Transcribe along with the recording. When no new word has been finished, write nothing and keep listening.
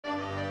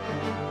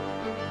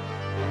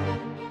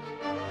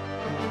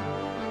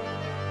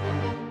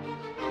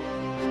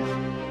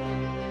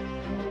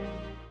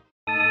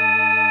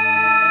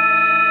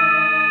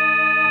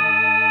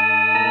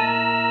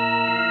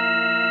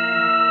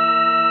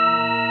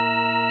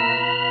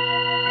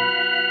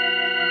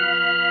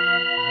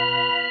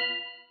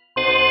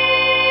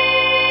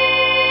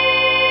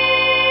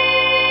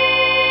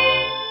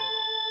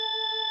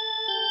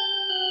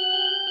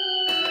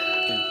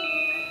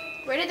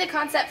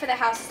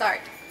house start?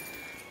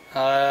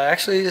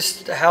 Actually,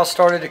 this house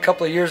started a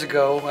couple of years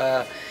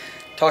ago.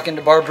 Talking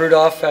to Barb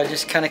Rudolph, I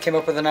just kind of came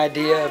up with an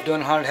idea of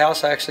doing a haunted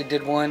house. I actually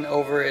did one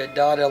over at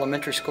Dodd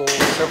Elementary School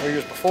several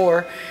years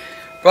before.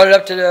 Brought it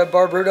up to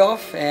Barb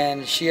Rudolph,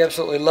 and she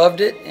absolutely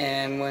loved it.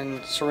 And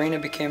when Serena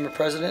became the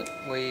president,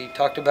 we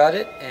talked about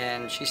it,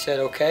 and she said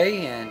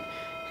okay, and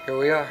here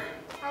we are.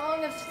 How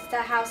long has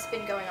the house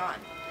been going on?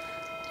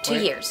 2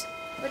 years.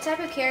 What type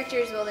of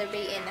characters will there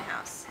be in the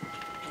house?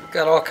 We've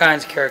got all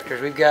kinds of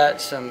characters. We've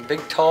got some big,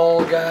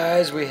 tall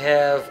guys. We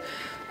have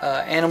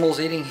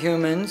animals eating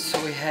humans.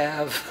 We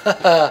have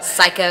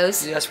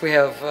psychos. Yes, we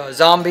have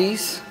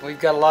zombies. We've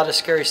got a lot of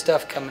scary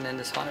stuff coming in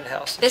this haunted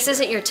house. This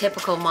isn't your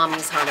typical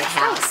mommy's haunted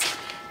house.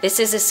 This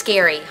is a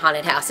scary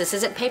haunted house. This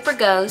isn't paper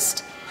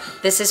ghost.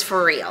 This is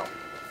for real.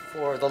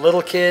 For the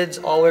little kids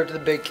all the way up to the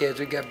big kids.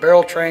 We've got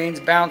barrel trains,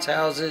 bounce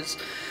houses,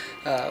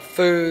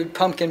 food,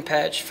 pumpkin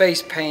patch,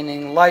 face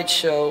painting, light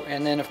show,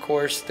 and then of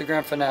course the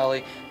grand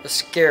finale, the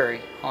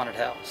scary haunted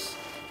house.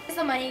 Where does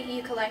the money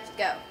you collect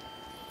go?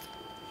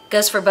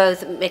 Goes for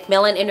both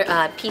McMillan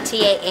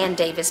PTA and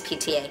Davis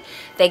PTA.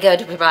 They go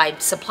to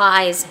provide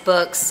supplies,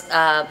 books,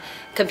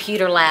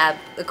 computer lab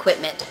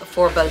equipment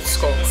for both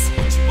schools.